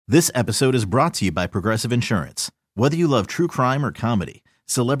This episode is brought to you by Progressive Insurance. Whether you love true crime or comedy,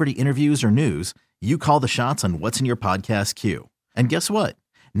 celebrity interviews or news, you call the shots on what's in your podcast queue. And guess what?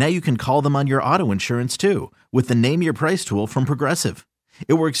 Now you can call them on your auto insurance too with the Name Your Price tool from Progressive.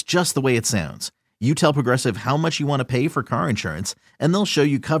 It works just the way it sounds. You tell Progressive how much you want to pay for car insurance, and they'll show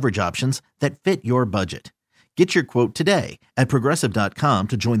you coverage options that fit your budget. Get your quote today at Progressive.com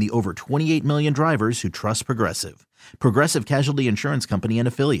to join the over 28 million drivers who trust Progressive. Progressive Casualty Insurance Company and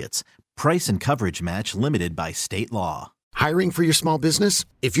Affiliates. Price and coverage match limited by state law. Hiring for your small business?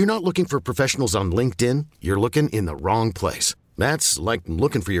 If you're not looking for professionals on LinkedIn, you're looking in the wrong place. That's like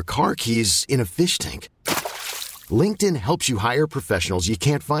looking for your car keys in a fish tank. LinkedIn helps you hire professionals you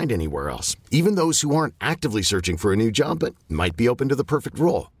can't find anywhere else, even those who aren't actively searching for a new job but might be open to the perfect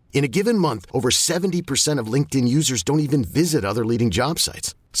role. In a given month, over 70% of LinkedIn users don't even visit other leading job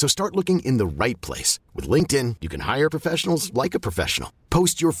sites. So start looking in the right place. With LinkedIn, you can hire professionals like a professional.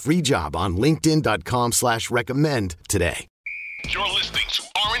 Post your free job on linkedin.com/recommend today. You're listening to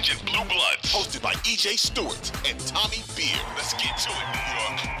Orange and Blue Bloods, hosted by EJ Stewart and Tommy Beer. Let's get to it, New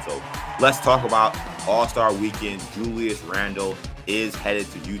York. So let's talk about All-Star Weekend. Julius Randle is headed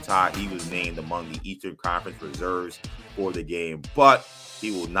to Utah. He was named among the Eastern Conference reserves for the game, but he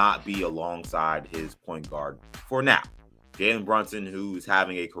will not be alongside his point guard for now. Jalen Brunson, who is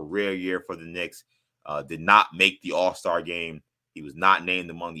having a career year for the Knicks, did not make the All-Star game. He was not named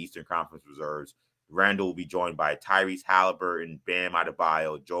among the Eastern Conference reserves. Randle will be joined by Tyrese Halliburton, Bam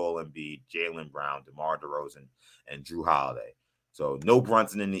Adebayo, Joel Embiid, Jaylen Brown, DeMar DeRozan, and Jrue Holiday. So no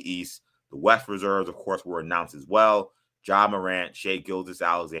Brunson in the East. The West reserves, of course, were announced as well. Ja Morant, Shai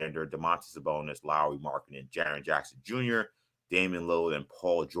Gilgeous-Alexander, Domantas Sabonis, Lauri Markkanen, Jaren Jackson Jr., Damian Lillard, and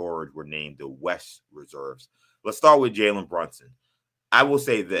Paul George were named the West reserves. Let's start with Jalen Brunson. I will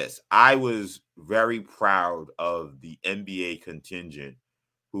say this. I was very proud of the NBA contingent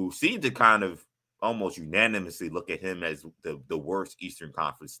who seemed to kind of almost unanimously look at him as the worst Eastern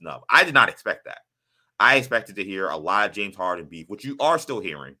Conference snub. I did not expect that. I expected to hear a lot of James Harden beef, which you are still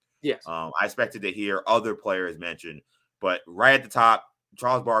hearing. Yes. I expected to hear other players mentioned, but right at the top,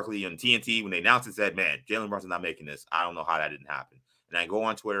 Charles Barkley on TNT, when they announced it, said, man, Jalen Brunson not making this. I don't know how that didn't happen. And I go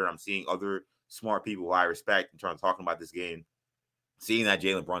on Twitter, and I'm seeing other smart people who I respect in terms of talking about this game, seeing that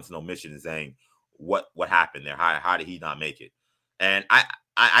Jalen Brunson omission and saying, what happened there? How did he not make it? And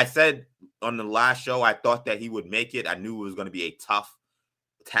I said on the last show, I thought that he would make it. I knew it was going to be a tough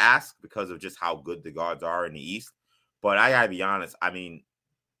task because of just how good the guards are in the East. But I got to be honest. I mean,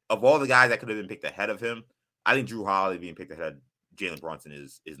 of all the guys that could have been picked ahead of him, I think Jrue Holiday being picked ahead of Jalen Brunson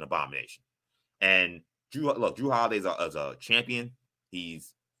is an abomination. And Jrue Holiday is a champion.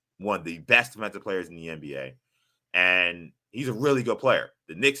 He's one of the best defensive players in the NBA. And he's a really good player.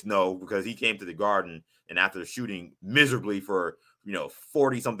 The Knicks know because he came to the Garden, and after shooting miserably for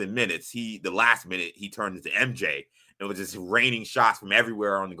 40-something minutes, the last minute he turned into MJ. It was just raining shots from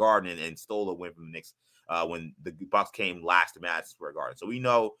everywhere on the Garden and stole a win from the Knicks when the Bucks came last to Madison Square Garden. So we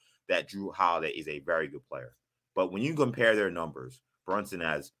know that Jrue Holiday is a very good player. But when you compare their numbers, Brunson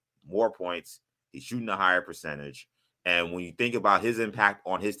has more points. He's shooting a higher percentage. And when you think about his impact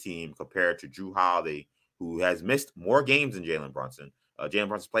on his team compared to Jrue Holiday, who has missed more games than Jalen Brunson. Jalen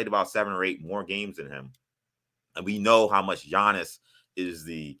Brunson played about 7 or 8 more games than him. And we know how much Giannis is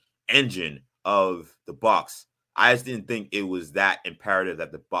the engine of the Bucks. I just didn't think it was that imperative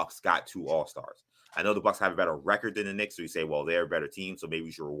that the Bucks got 2 All-Stars. I know the Bucks have a better record than the Knicks, so you say, well, they're a better team, so maybe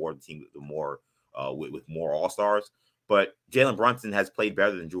we should reward the team with more All-Stars. But Jalen Brunson has played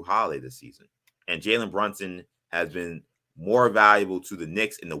better than Jrue Holiday this season. And Jalen Brunson has been more valuable to the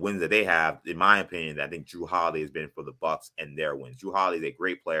Knicks in the wins that they have, in my opinion, than I think Jrue Holiday has been for the Bucks and their wins. Jrue Holiday is a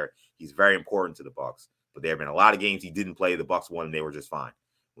great player. He's very important to the Bucks. But there have been a lot of games he didn't play. The Bucks won, and they were just fine.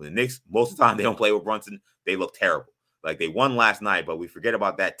 When the Knicks, most of the time, they don't play with Brunson, they look terrible. Like they won last night, but we forget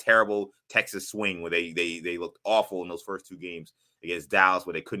about that terrible Texas swing where they looked awful in those first 2 games against Dallas,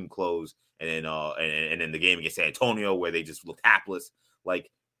 where they couldn't close, and then the game against San Antonio where they just looked hapless. Like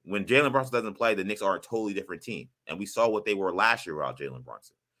when Jalen Brunson doesn't play, the Knicks are a totally different team, and we saw what they were last year without Jalen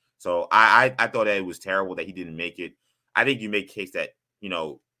Brunson. So I thought that it was terrible that he didn't make it. I think you make a case that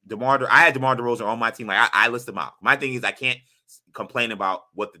I had DeMar DeRozan on my team. Like I list them out. My thing is I can't complain about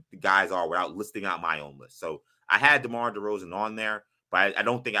what the guys are without listing out my own list. So I had DeMar DeRozan on there, but I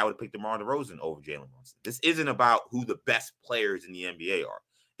don't think I would pick DeMar DeRozan over Jalen Brunson. This isn't about who the best players in the NBA are.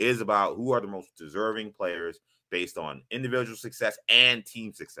 It is about who are the most deserving players based on individual success and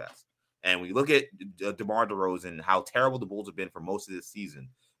team success. And we look at DeMar DeRozan, how terrible the Bulls have been for most of this season,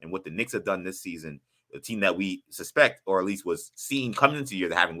 and what the Knicks have done this season, a team that we suspect, or at least was seen coming into the year,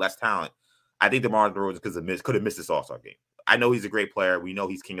 that having less talent. I think DeMar DeRozan could have missed this All-Star game. I know he's a great player. We know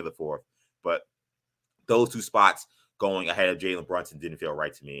he's king of the fourth, but those two spots going ahead of Jalen Brunson didn't feel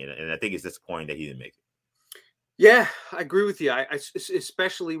right to me. And I think it's disappointing that he didn't make it. Yeah, I agree with you. I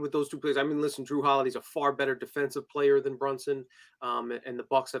especially with those two players. I mean, listen, Drew Holiday's a far better defensive player than Brunson, and the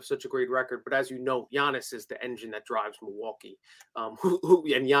Bucks have such a great record. But as you know, Giannis is the engine that drives Milwaukee. And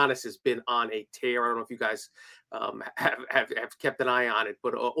Giannis has been on a tear. I don't know if you guys have kept an eye on it,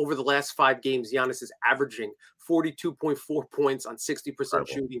 but over the last 5 games, Giannis is averaging 42.4 points on 60%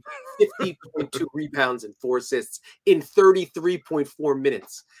 shooting, 50.2 rebounds, and 4 assists in 33.4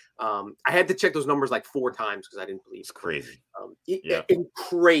 minutes. I had to check those numbers like 4 times because I didn't believe it. It's crazy.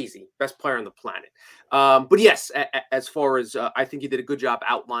 Crazy. Best player on the planet. But yes, as far as I think he did a good job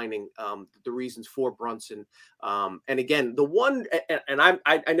outlining the reasons for Brunson. And again, the one, and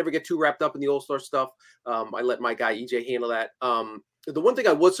I never get too wrapped up in the All-Star stuff. I let my guy EJ handle that. The one thing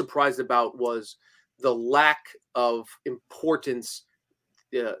I was surprised about was the lack of importance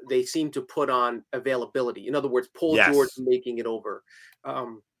they seem to put on availability. In other words, Paul George making it over.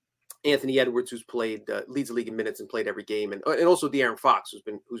 Anthony Edwards, who's played leads the league in minutes and played every game, and also De'Aaron Fox,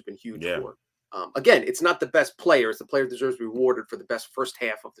 who's been huge for. Again, it's not the best player. It's the player who deserves to be rewarded for the best first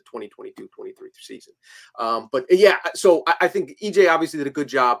half of the 2022-23 season. But yeah, so I think EJ obviously did a good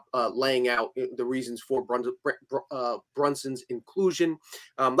job laying out the reasons for Brunson's inclusion.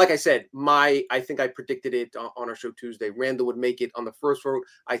 Like I said, I think I predicted it on our show Tuesday. Randall would make it on the first vote.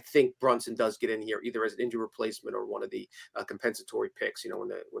 I think Brunson does get in here either as an injury replacement or one of the compensatory picks.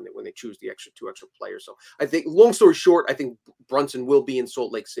 When they choose the two extra players. So I think, long story short, I think Brunson will be in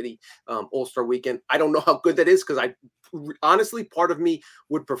Salt Lake City All-Star weekend. I don't know how good that is because I honestly, part of me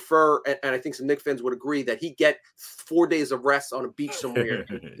would prefer, and I think some Knicks fans would agree, that he get 4 days of rest on a beach somewhere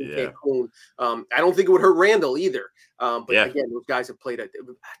in Cancun. I don't think it would hurt Randall either. But again, those guys have played a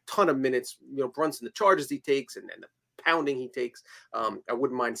ton of minutes. Brunson, the charges he takes and the pounding he takes, I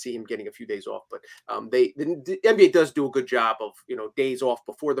wouldn't mind seeing him getting a few days off. But the NBA does do a good job of days off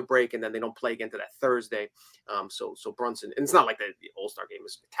before the break, and then they don't play again to that Thursday. So Brunson, and it's not like the All-Star game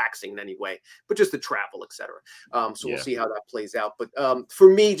is taxing in any way, but just the travel, etc. We'll see how that plays out. But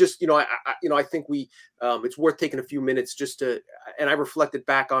for me, just I think it's worth taking a few minutes just to, and I reflected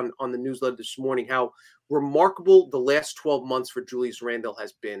back on the newsletter this morning how remarkable the last 12 months for Julius Randle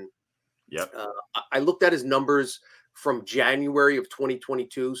has been. I looked at his numbers from January of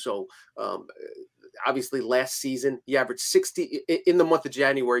 2022. So obviously last season, he averaged 60 in the month of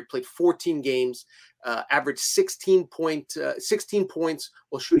January, played 14 games, averaged 16 points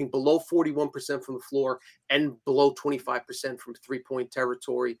while shooting below 41% from the floor and below 25% from 3-point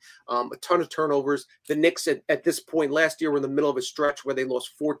territory. A ton of turnovers. The Knicks at this point last year were in the middle of a stretch where they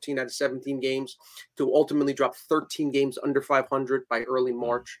lost 14 out of 17 games to ultimately drop 13 games under 500 by early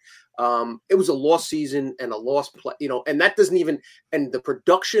March. It was a lost season and a lost play, and that doesn't even, and the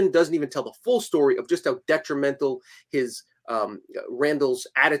production doesn't even tell the full story of just how detrimental his Randall's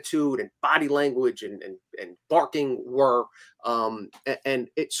attitude and body language and barking were.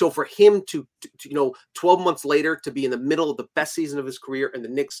 So for him to 12 months later to be in the middle of the best season of his career and the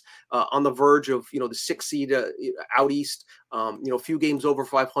Knicks on the verge of, the 6th seed out East, a few games over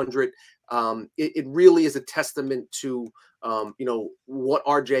 500, it really is a testament to, what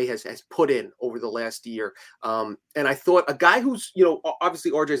RJ has put in over the last year. And I thought a guy who's,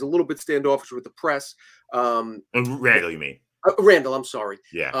 obviously RJ is a little bit standoffish with the press. Randall, you mean? Randall, I'm sorry.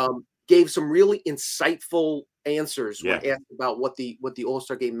 Yeah. Gave some really insightful answers when asked about what the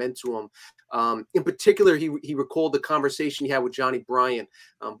All-Star game meant to him. In particular, he recalled the conversation he had with Johnny Bryant.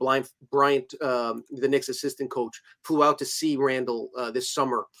 Bryant, the Knicks assistant coach, flew out to see Randall this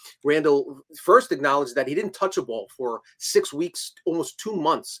summer. Randall first acknowledged that he didn't touch a ball for 6 weeks, almost 2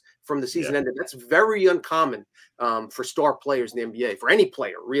 months from the season ended. That's very uncommon for star players in the NBA, for any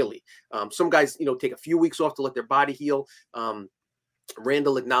player, really. Some guys, take a few weeks off to let their body heal.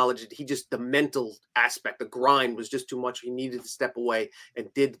 Randall acknowledged the mental aspect, the grind was just too much. He needed to step away and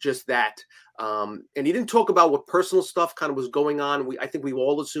did just that. And he didn't talk about what personal stuff kind of was going on. I think we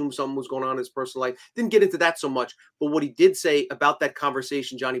all assumed something was going on in his personal life. Didn't get into that so much. But what he did say about that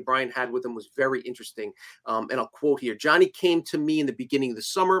conversation Johnny Bryant had with him was very interesting. And I'll quote here. Johnny came to me in the beginning of the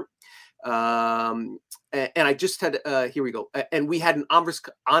summer. And I just had, here we go. And we had an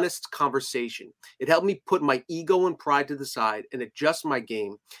honest conversation. It helped me put my ego and pride to the side and adjust my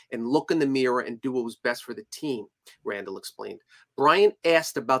game and look in the mirror and do what was best for the team, Randall explained. Bryant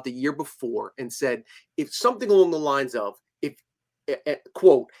asked about the year before and said, if something along the lines of,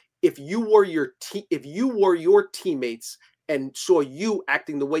 quote, if you were your teammates and saw you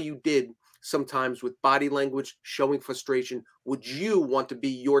acting the way you did, sometimes with body language, showing frustration, would you want to be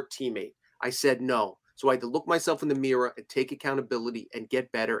your teammate? I said no. So I had to look myself in the mirror and take accountability and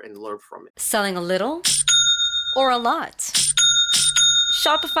get better and learn from it. Selling a little or a lot?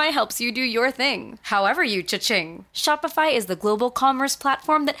 Shopify helps you do your thing, however you cha-ching. Shopify is the global commerce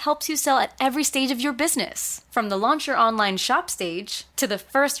platform that helps you sell at every stage of your business. From the launch your online shop stage, to the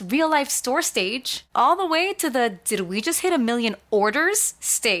first real-life store stage, all the way to the did we just hit 1 million orders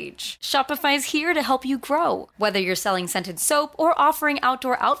stage. Shopify's here to help you grow. Whether you're selling scented soap or offering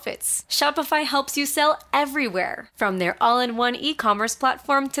outdoor outfits, Shopify helps you sell everywhere. From their all-in-one e-commerce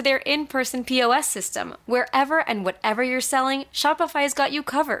platform to their in-person POS system, wherever and whatever you're selling, Shopify's got you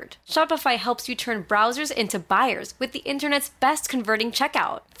covered. Shopify helps you turn browsers into buyers with the internet's best converting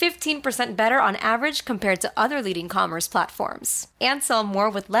checkout. 15% better on average compared to other leading commerce platforms. And sell more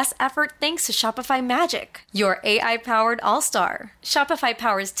with less effort thanks to Shopify Magic, your AI-powered all-star. Shopify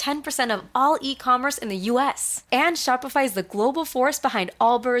powers 10% of all e-commerce in the US. And Shopify is the global force behind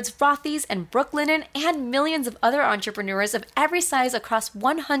Allbirds, Rothy's, and Brooklinen, and millions of other entrepreneurs of every size across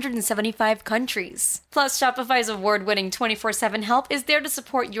 175 countries. Plus, Shopify's award-winning 24/7 help is there to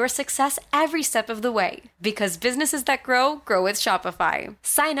support your success every step of the way. Because businesses that grow, grow with Shopify.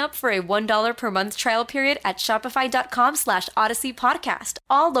 Sign up for a $1 per month trial period at shopify.com/Odyssey Podcast,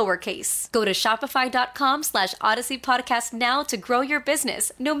 all lowercase. Go to shopify.com/Odyssey Podcast now to grow your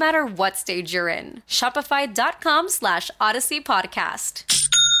business, no matter what stage you're in. Shopify.com/Odyssey Podcast.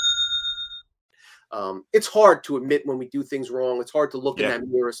 It's hard to admit when we do things wrong. It's hard to look in that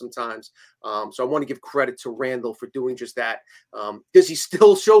mirror sometimes. So I want to give credit to Randall for doing just that. Does he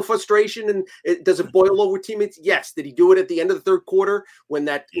still show frustration and does it boil over teammates? Yes. Did he do it at the end of the third quarter when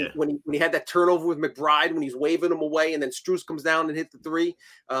when he had that turnover with McBride when he's waving him away and then Strus comes down and hit the three?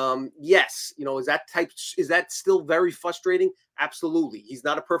 Yes. Is that still very frustrating? Absolutely. He's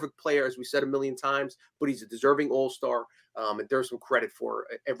not a perfect player, as we said a million times, but he's a deserving all-star. And there's some credit for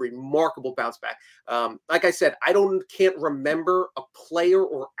a remarkable bounce back. Like I said, can't remember a player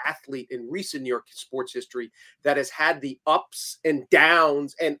or athlete in recent New York sports history that has had the ups and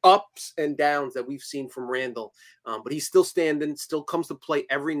downs that we've seen from Randall. But he's still standing, still comes to play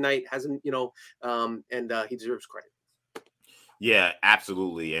every night, hasn't, and he deserves credit. Yeah,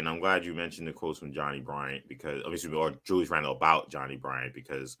 absolutely. And I'm glad you mentioned the quotes from Johnny Bryant or Julius Randle about Johnny Bryant,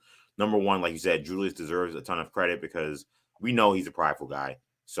 because number one, like you said, Julius deserves a ton of credit because we know he's a prideful guy.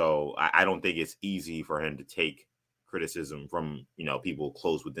 So I don't think it's easy for him to take criticism from, people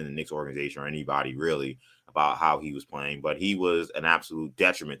close within the Knicks organization or anybody really about how he was playing. But he was an absolute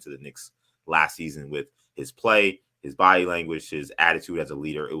detriment to the Knicks last season with his play, his body language, his attitude as a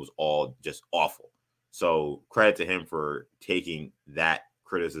leader. It was all just awful. So credit to him for taking that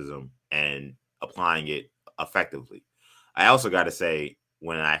criticism and applying it effectively. I also got to say,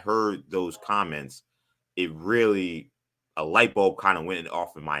 when I heard those comments, it really, a light bulb kind of went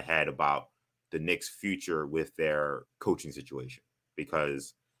off in my head about the Knicks' future with their coaching situation,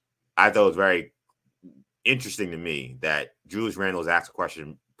 because I thought it was very interesting to me that Julius Randle was asked a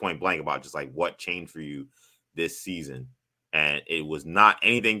question point blank about just like what changed for you this season. And it was not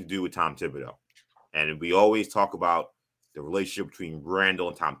anything to do with Tom Thibodeau. And we always talk about the relationship between Randle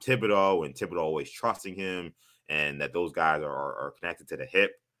and Tom Thibodeau, and Thibodeau always trusting him, and that those guys are connected to the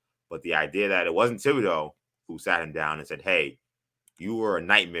hip. But the idea that it wasn't Thibodeau who sat him down and said, hey, you were a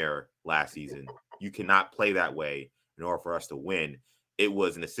nightmare last season. You cannot play that way in order for us to win. It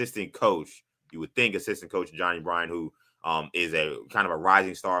was an assistant coach. You would think assistant coach Johnny Bryant, who is a kind of a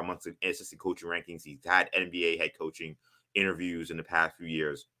rising star amongst the assistant coaching rankings. He's had NBA head coaching interviews in the past few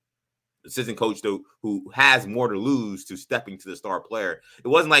years. Assistant coach, though, who has more to lose to stepping to the star player. It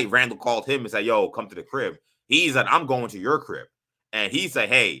wasn't like Randle called him and said, yo, come to the crib. He's like, I'm going to your crib. And he said,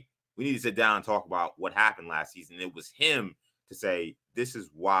 hey, we need to sit down and talk about what happened last season. It was him to say, this is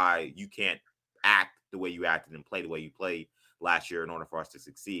why you can't act the way you acted and play the way you played last year in order for us to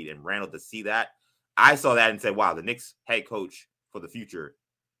succeed. And Randle, to see that, I saw that and said, wow, the Knicks head coach for the future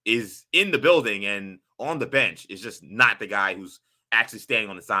is in the building and on the bench. Is just not the guy who's actually standing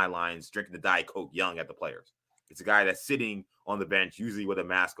on the sidelines, drinking the Diet Coke, yelling at the players. It's a guy that's sitting on the bench, usually with a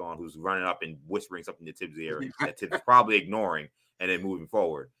mask on, who's running up and whispering something to Tibbs' ear that Tibbs is probably ignoring and then moving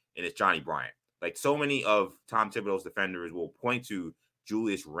forward. And it's Johnny Bryant. Like so many of Tom Thibodeau's defenders will point to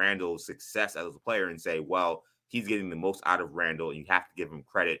Julius Randle's success as a player and say, well, he's getting the most out of Randle, and you have to give him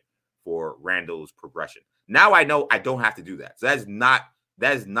credit for Randle's progression. Now I know I don't have to do that. So that is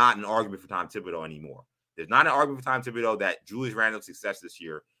not an argument for Tom Thibodeau anymore. There's not an argument for Tom Thibodeau that Julius Randle's success this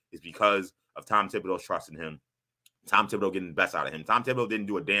year is because of Tom Thibodeau's trust in him, Tom Thibodeau getting the best out of him. Tom Thibodeau didn't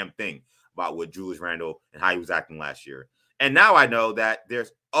do a damn thing about what Julius Randle and how he was acting last year. And now I know that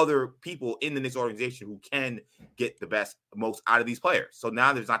there's other people in the Knicks organization who can get the most out of these players. So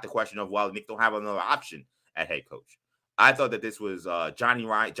now there's not the question of, well, the Knicks don't have another option at head coach. I thought that this was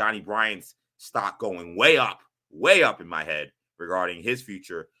Johnny Bryant's stock going way up in my head regarding his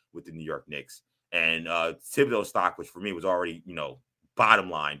future with the New York Knicks. And Thibodeau's stock, which for me was already, bottom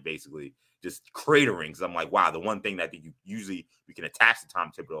line, basically, just cratering. Because I'm like, wow, the one thing that I think we can attach to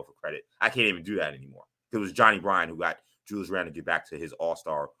Tom Thibodeau for credit, I can't even do that anymore. It was Johnny Bryant who got Julius Randle to get back to his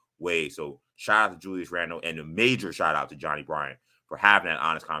all-star way. So shout out to Julius Randle, and a major shout out to Johnny Bryant for having that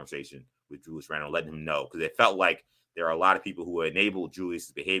honest conversation with Julius Randle, letting him know, because it felt like there are a lot of people who enabled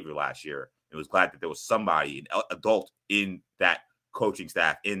Julius's behavior last year. And was glad that there was somebody, an adult in that coaching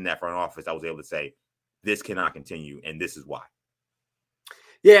staff, in that front office, that was able to say, this cannot continue, and this is why.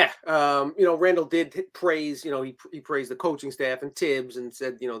 Yeah, Randle did praise, he praised the coaching staff and Tibbs, and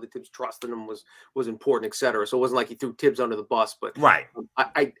said, the Tibbs trusting him was important, et cetera. So it wasn't like he threw Tibbs under the bus, but right.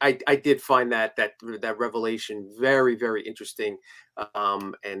 I did find that revelation very, very interesting.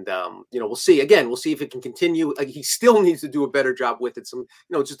 We'll see. Again, we'll see if it can continue. Like, he still needs to do a better job with it. Some,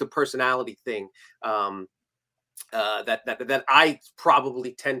 just a personality thing. That I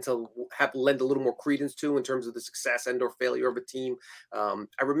probably tend to lend a little more credence to in terms of the success and or failure of a team. I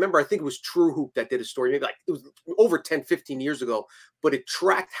remember, I think it was True Hoop that did a story, maybe it was over 10, 15 years ago, but it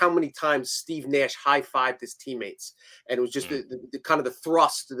tracked how many times Steve Nash high-fived his teammates. And it was just the kind of the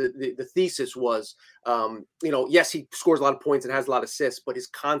thrust, the thesis was, yes, he scores a lot of points and has a lot of assists, but his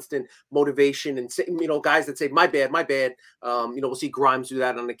constant motivation and, guys that say, my bad. We'll see Grimes do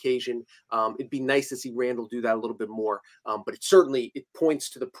that on occasion. It'd be nice to see Randle do that a little bit more. But it points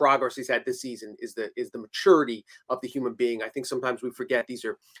to the progress he's had this season, is the maturity of the human being. I think sometimes we forget these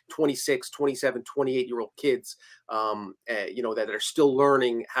are 26, 27, 28-year-old kids, that are still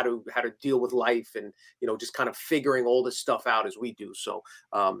learning how to deal with life and, just kind of figuring all this stuff out as we do. So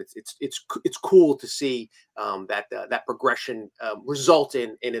it's cool to see that progression result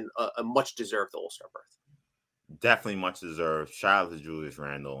in a much deserved All-Star berth. Definitely much deserved. Shout out to Julius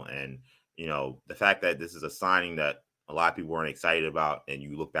Randle. And, the fact that this is a signing that a lot of people weren't excited about, and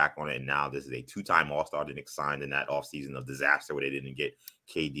you look back on it, and now this is a two-time All-Star that Knicks signed in that offseason of disaster where they didn't get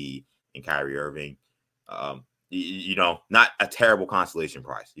KD and Kyrie Irving. Not a terrible consolation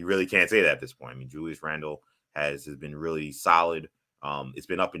prize. You really can't say that at this point. I mean, Julius Randle has been really solid. It's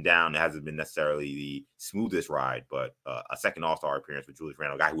been up and down. It hasn't been necessarily the smoothest ride, but a second All-Star appearance with Julius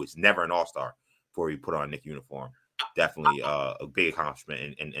Randle, a guy who was never an All-Star before he put on a Knicks uniform. Definitely a big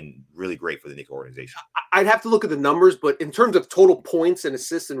accomplishment and really great for the Knicks organization. I'd have to look at the numbers, but in terms of total points and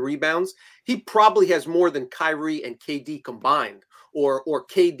assists and rebounds, he probably has more than Kyrie and KD combined, or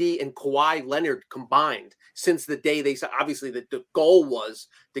KD and Kawhi Leonard combined, since the day they said, obviously, the goal was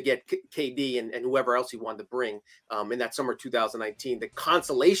to get KD and whoever else he wanted to bring in that summer 2019. The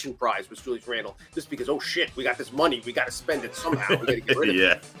consolation prize was Julius Randle, just because, oh shit, we got this money, we got to spend it somehow, we got to get rid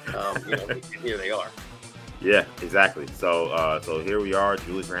of it. Here they are. Yeah, exactly. So here we are.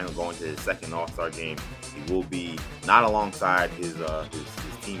 Julius Randle going to his second All-Star game. He will be not alongside his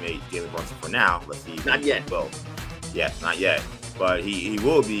teammate Jalen Brunson for now. Let's see. Not yet. Yes, not yet. But he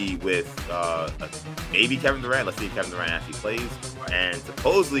will be with maybe Kevin Durant. Let's see if Kevin Durant actually plays. And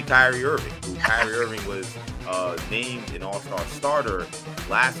supposedly Kyrie Irving, who Kyrie Irving was named an All-Star starter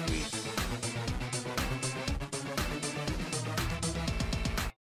last week.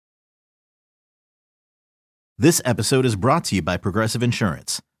 This episode is brought to you by Progressive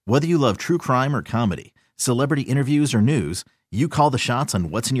Insurance. Whether you love true crime or comedy, celebrity interviews or news, you call the shots on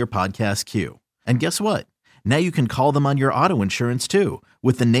what's in your podcast queue. And guess what? Now you can call them on your auto insurance too,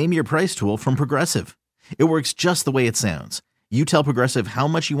 with the Name Your Price tool from Progressive. It works just the way it sounds. You tell Progressive how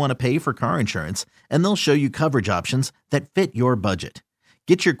much you want to pay for car insurance, and they'll show you coverage options that fit your budget.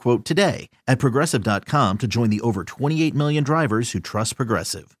 Get your quote today at Progressive.com to join the over 28 million drivers who trust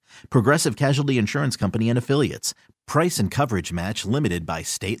Progressive. Progressive Casualty Insurance Company and Affiliates. Price and coverage match limited by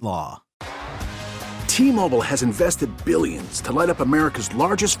state law. T-Mobile has invested billions to light up America's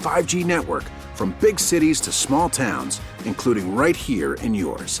largest 5G network, from big cities to small towns, including right here in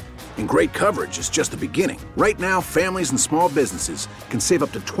yours. And great coverage is just the beginning. Right now, families and small businesses can save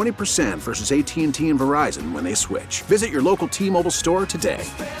up to 20% versus AT&T and Verizon when they switch. Visit your local T-Mobile store today.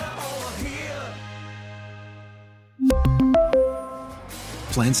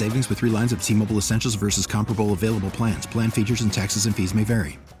 Plan savings with 3 lines of T-Mobile Essentials versus comparable available plans. Plan features and taxes and fees may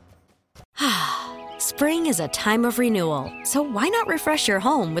vary. Spring is a time of renewal, so why not refresh your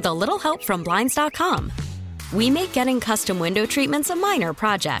home with a little help from Blinds.com? We make getting custom window treatments a minor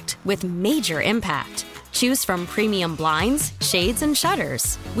project with major impact. Choose from premium blinds, shades, and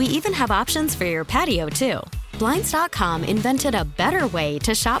shutters. We even have options for your patio, too. Blinds.com invented a better way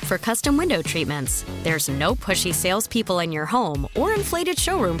to shop for custom window treatments. There's no pushy salespeople in your home or inflated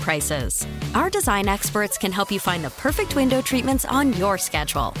showroom prices. Our design experts can help you find the perfect window treatments on your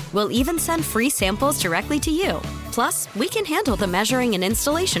schedule. We'll even send free samples directly to you. Plus, we can handle the measuring and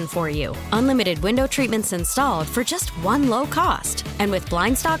installation for you. Unlimited window treatments installed for just one low cost. And with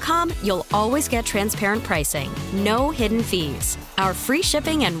Blinds.com, you'll always get transparent pricing. No hidden fees. Our free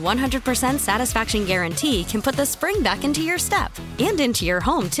shipping and 100% satisfaction guarantee can put the spring back into your step and into your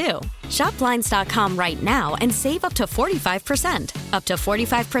home, too. Shop Blinds.com right now and save up to 45%. Up to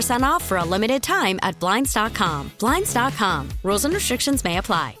 45% off for a limited time at Blinds.com. Blinds.com. Rules and restrictions may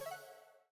apply.